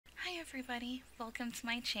everybody, welcome to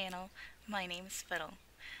my channel. My name is Fiddle.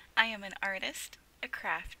 I am an artist, a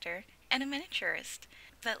crafter, and a miniaturist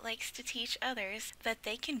that likes to teach others that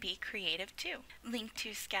they can be creative too. Link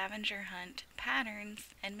to Scavenger Hunt, patterns,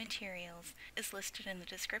 and materials is listed in the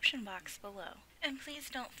description box below. And please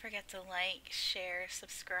don't forget to like, share,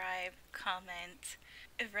 subscribe, comment.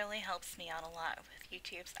 It really helps me out a lot with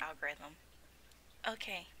YouTube's algorithm.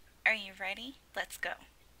 Okay, are you ready? Let's go.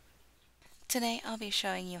 Today I'll be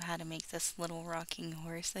showing you how to make this little rocking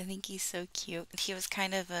horse. I think he's so cute. He was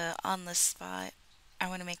kind of a on the spot, I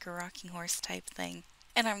want to make a rocking horse type thing.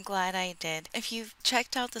 And I'm glad I did. If you've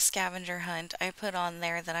checked out the scavenger hunt, I put on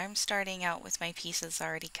there that I'm starting out with my pieces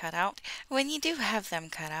already cut out. When you do have them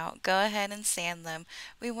cut out, go ahead and sand them.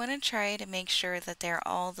 We want to try to make sure that they're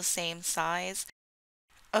all the same size.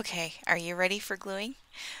 Okay, are you ready for gluing?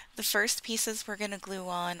 The first pieces we're going to glue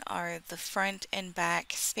on are the front and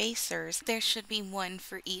back spacers. There should be one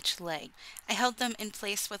for each leg. I held them in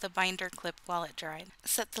place with a binder clip while it dried.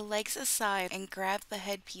 Set the legs aside and grab the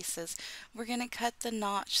head pieces. We're going to cut the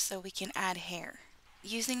notch so we can add hair.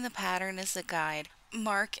 Using the pattern as a guide,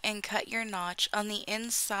 mark and cut your notch on the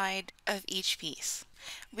inside of each piece.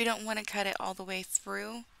 We don't want to cut it all the way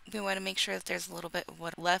through. We want to make sure that there's a little bit of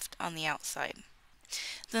wood left on the outside.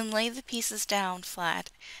 Then lay the pieces down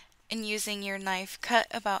flat and using your knife cut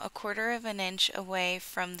about 1/4 of an inch away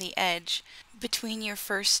from the edge between your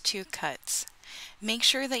first two cuts. Make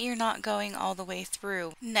sure that you're not going all the way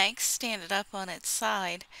through. Next, stand it up on its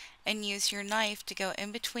side and use your knife to go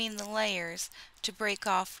in between the layers to break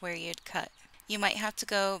off where you'd cut. You might have to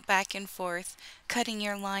go back and forth, cutting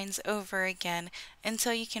your lines over again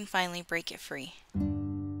until you can finally break it free.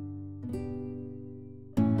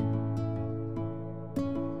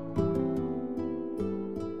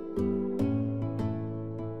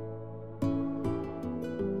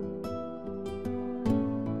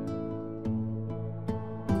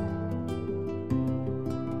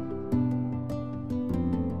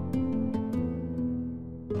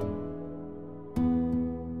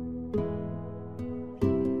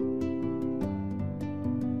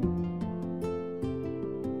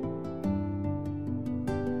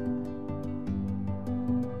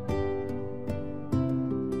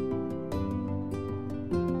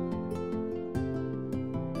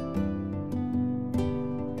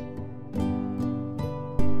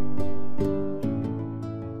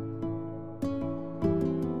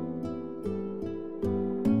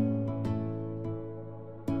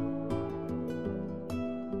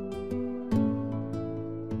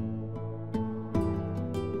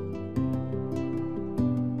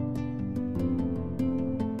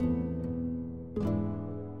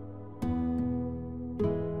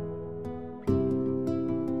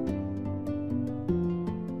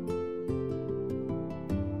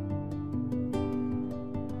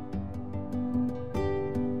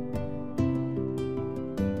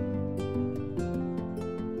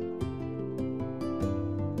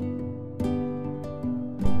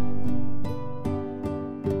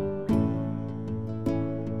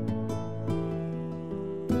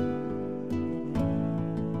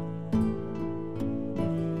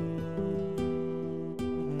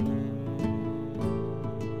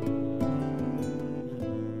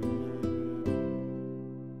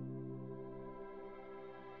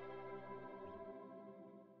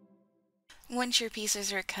 Once your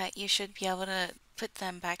pieces are cut, you should be able to put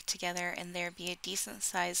them back together and there be a decent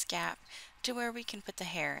sized gap to where we can put the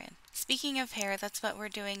hair in. Speaking of hair, that's what we're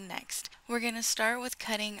doing next. We're going to start with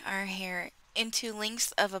cutting our hair into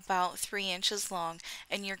lengths of about 3 inches long,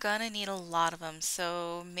 and you're going to need a lot of them,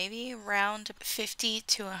 so maybe around 50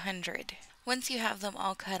 to 100. Once you have them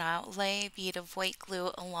all cut out, lay a bead of white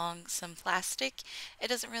glue along some plastic. It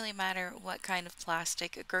doesn't really matter what kind of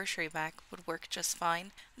plastic, a grocery bag would work just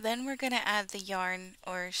fine. Then we're going to add the yarn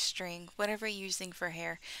or string, whatever you're using for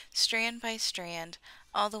hair, strand by strand,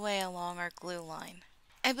 all the way along our glue line.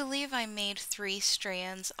 I believe I made 3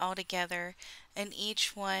 strands altogether, and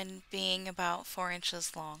each one being about 4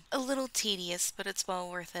 inches long. A little tedious, but it's well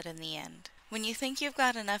worth it in the end. When you think you've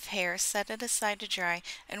got enough hair, set it aside to dry,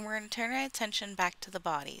 and we're going to turn our attention back to the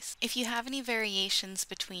bodies. If you have any variations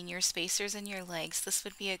between your spacers and your legs, this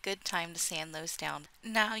would be a good time to sand those down.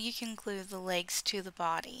 Now you can glue the legs to the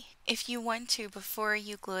body. If you want to, before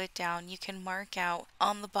you glue it down, you can mark out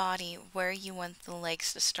on the body where you want the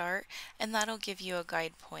legs to start, and that'll give you a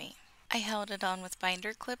guide point. I held it on with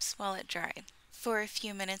binder clips while it dried for a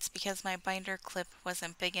few minutes because my binder clip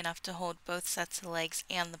wasn't big enough to hold both sets of legs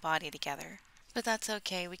and the body together. But that's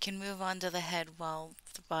okay, we can move on to the head while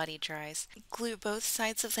the body dries. Glue both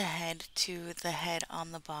sides of the head to the head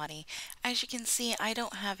on the body. As you can see, I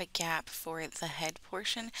don't have a gap for the head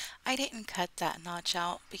portion. I didn't cut that notch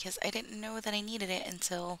out because I didn't know that I needed it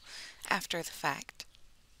until after the fact.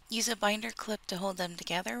 Use a binder clip to hold them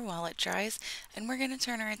together while it dries, and we're going to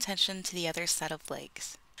turn our attention to the other set of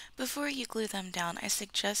legs. Before you glue them down, I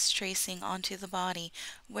suggest tracing onto the body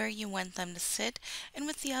where you want them to sit, and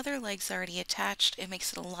with the other legs already attached, it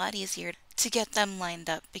makes it a lot easier to get them lined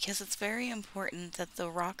up because it's very important that the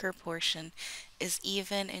rocker portion is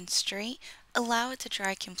even and straight. Allow it to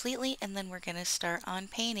dry completely, and then we're going to start on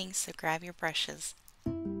painting, so grab your brushes.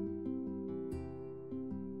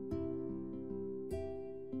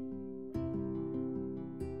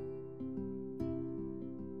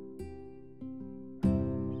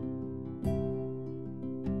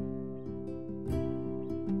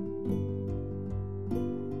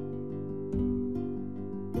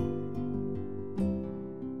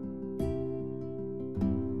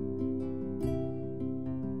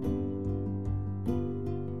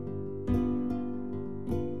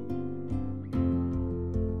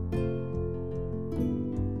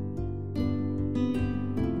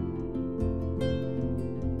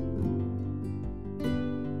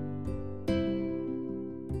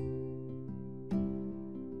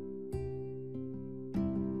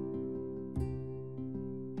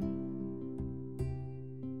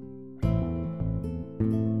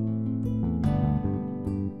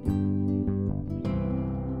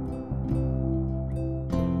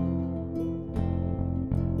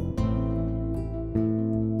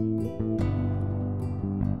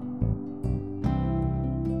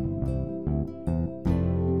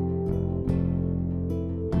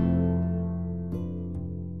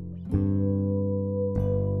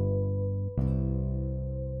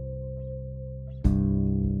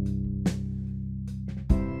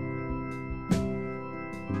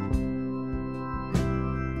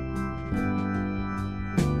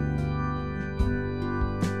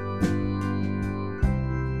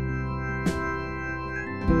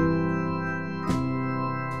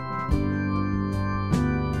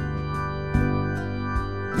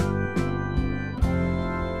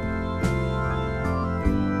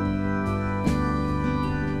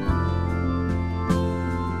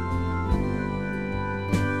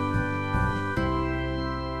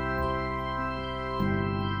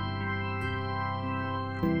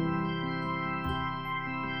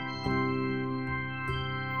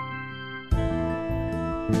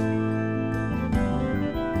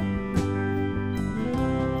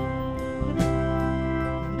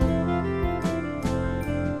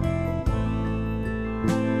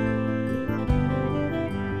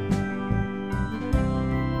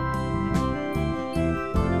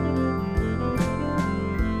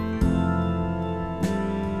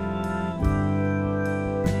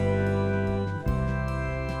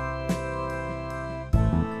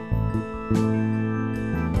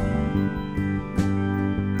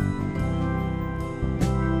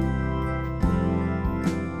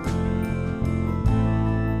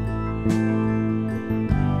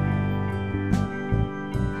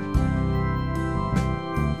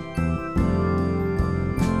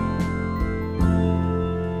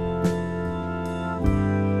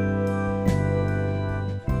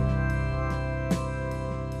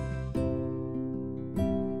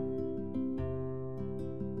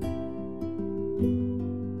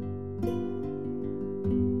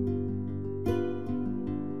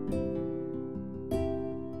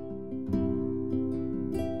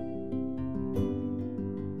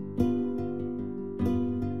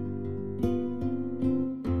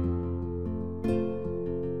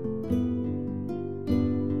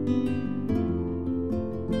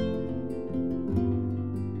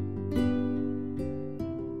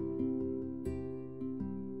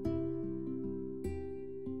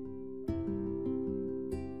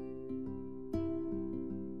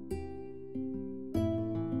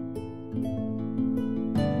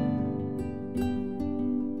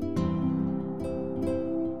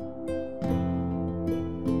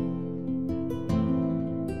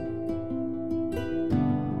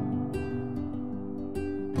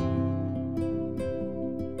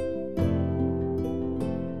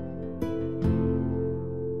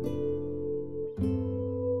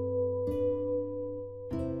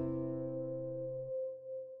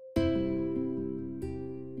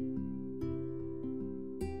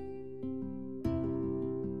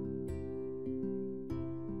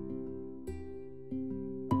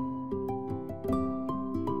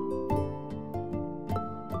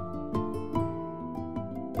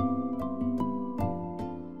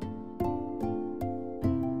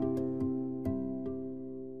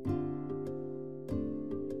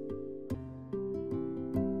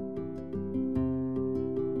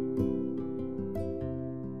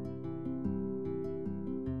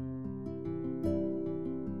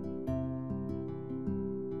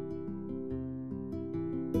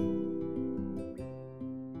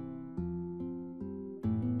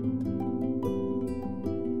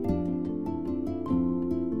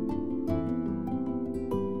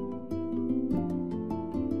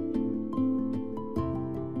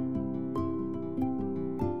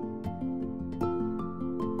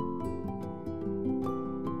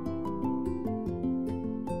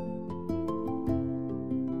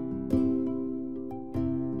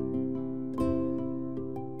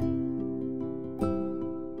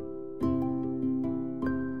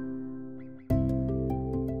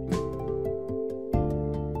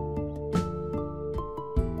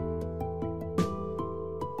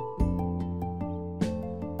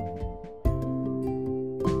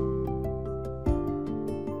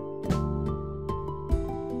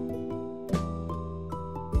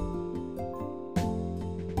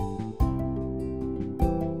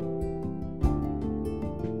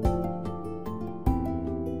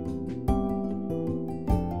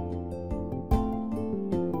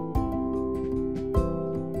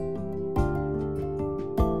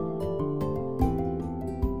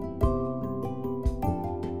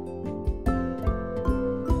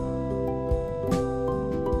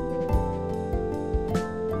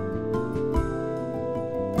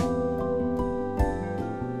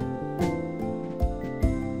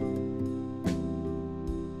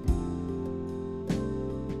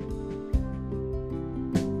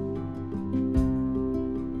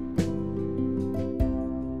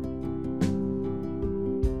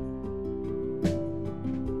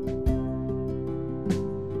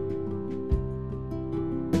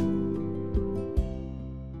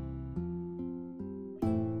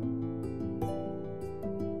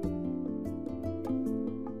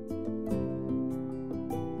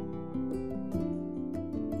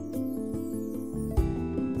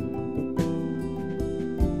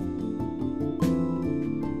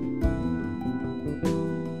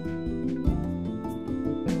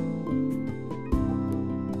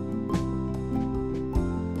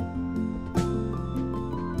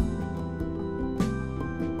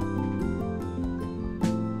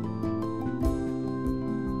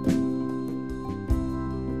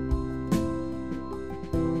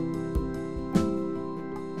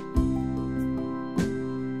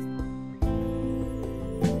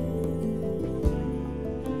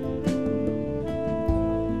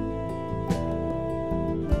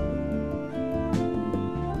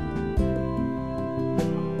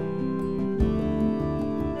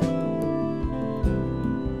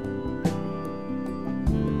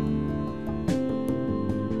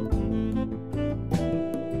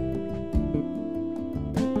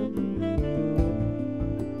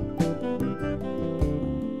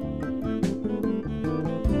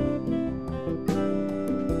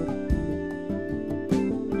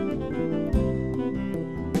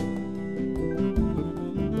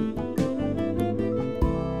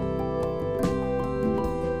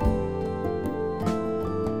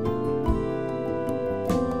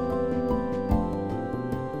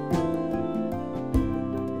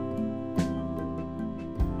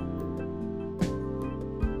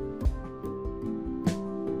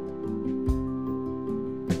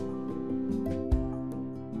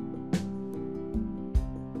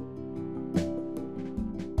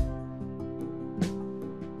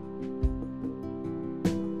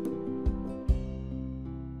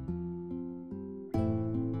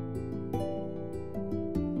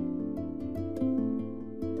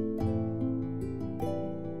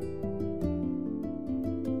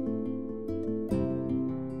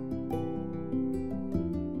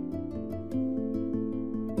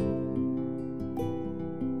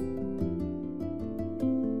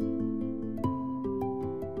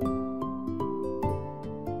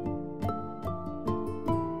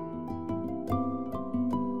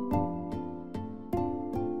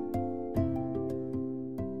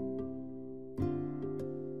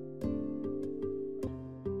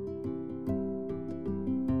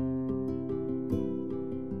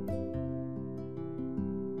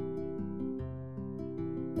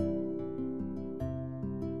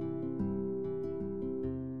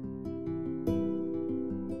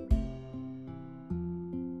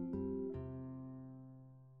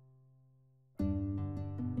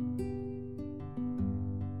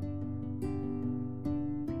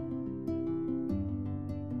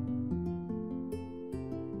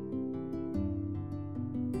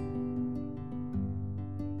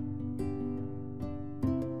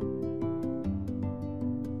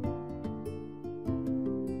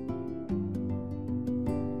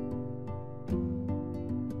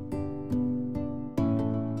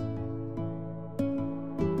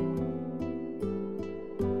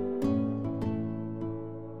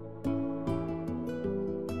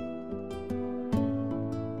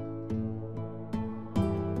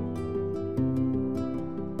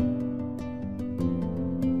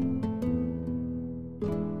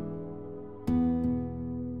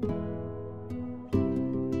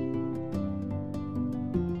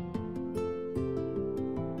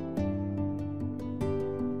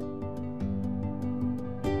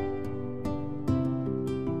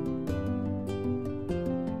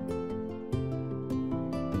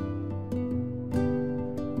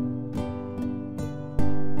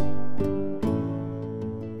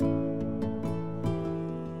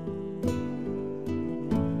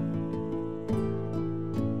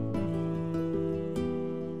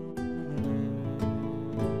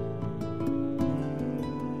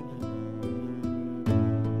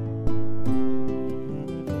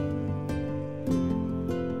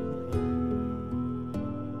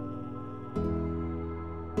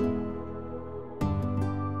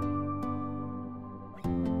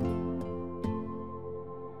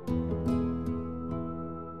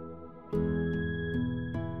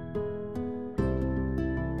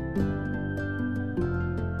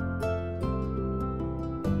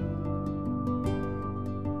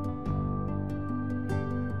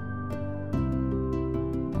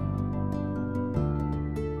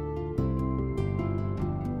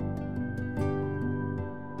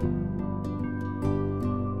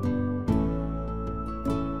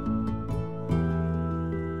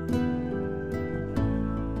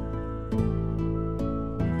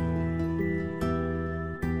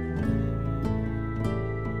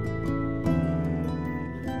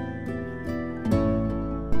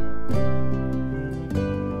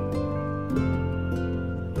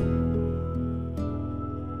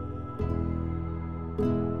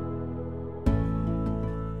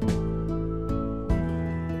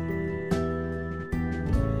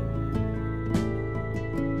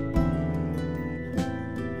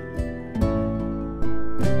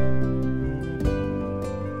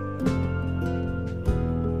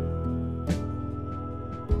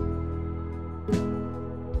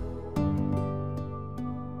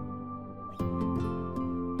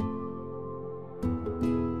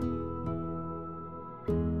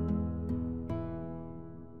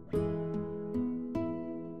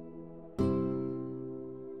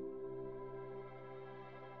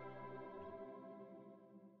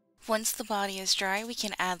 Once the body is dry, we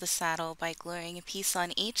can add the saddle by gluing a piece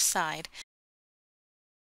on each side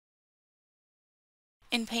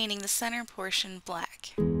and painting the center portion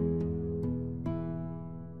black.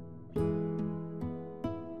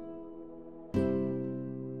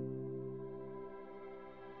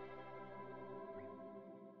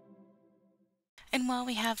 And while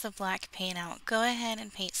we have the black paint out, go ahead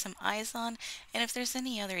and paint some eyes on, and if there's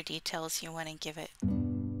any other details you want to give it.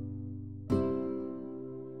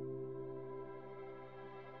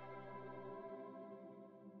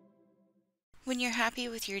 When you're happy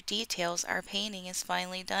with your details, our painting is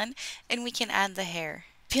finally done and we can add the hair.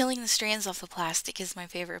 Peeling the strands off the plastic is my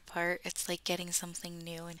favorite part. It's like getting something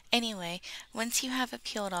new. And anyway, once you have it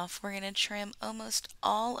peeled off, we're going to trim almost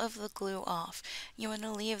all of the glue off. You want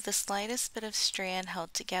to leave the slightest bit of strand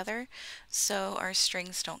held together so our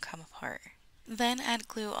strings don't come apart. Then add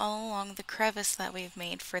glue all along the crevice that we've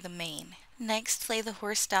made for the mane. Next, lay the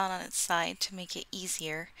horse down on its side to make it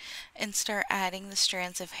easier and start adding the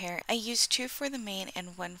strands of hair. I used 2 for the mane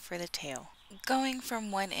and 1 for the tail. Going from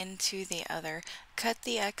one end to the other, cut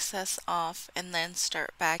the excess off and then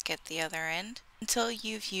start back at the other end until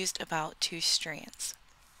you've used about 2 strands.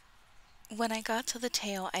 When I got to the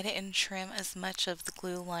tail, I didn't trim as much of the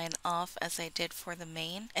glue line off as I did for the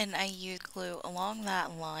mane, and I used glue along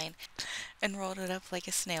that line and rolled it up like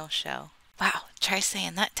a snail shell. Wow, try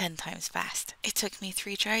saying that 10 times fast. It took me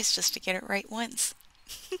 3 tries just to get it right once.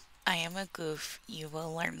 I am a goof. You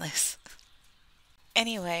will learn this.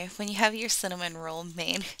 Anyway, when you have your cinnamon roll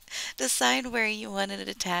made, decide where you want it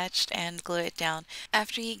attached and glue it down.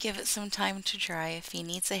 After you give it some time to dry, if he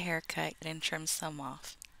needs a haircut, and trim some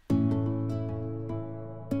off.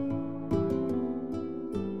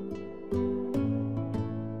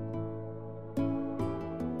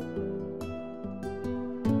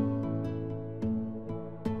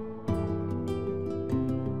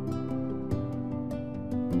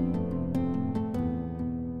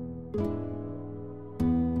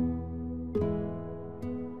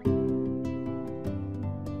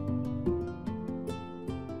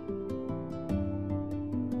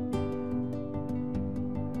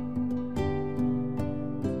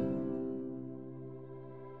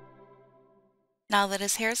 Now that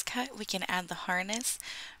his hair is cut, we can add the harness.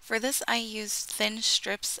 For this, I used thin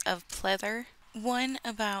strips of pleather, one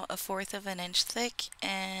about 1/4 of an inch thick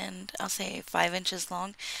and I'll say 5 inches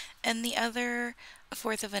long, and the other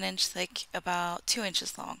 1/4 of an inch thick, about 2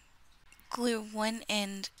 inches long. Glue one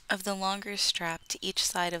end of the longer strap to each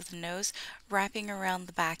side of the nose, wrapping around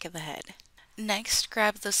the back of the head. Next,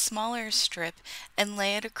 grab the smaller strip and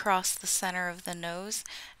lay it across the center of the nose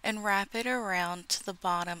and wrap it around to the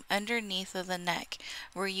bottom underneath of the neck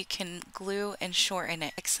where you can glue and shorten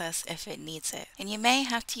it excess if it needs it. And you may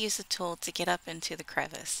have to use a tool to get up into the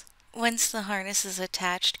crevice. Once the harness is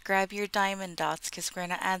attached, grab your diamond dots because we're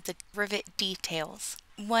going to add the rivet details.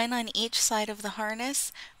 One on each side of the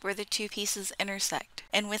harness where the 2 pieces intersect.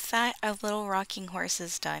 And with that, our little rocking horse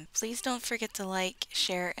is done. Please don't forget to like,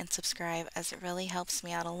 share, and subscribe as it really helps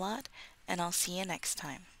me out a lot, and I'll see you next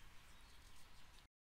time.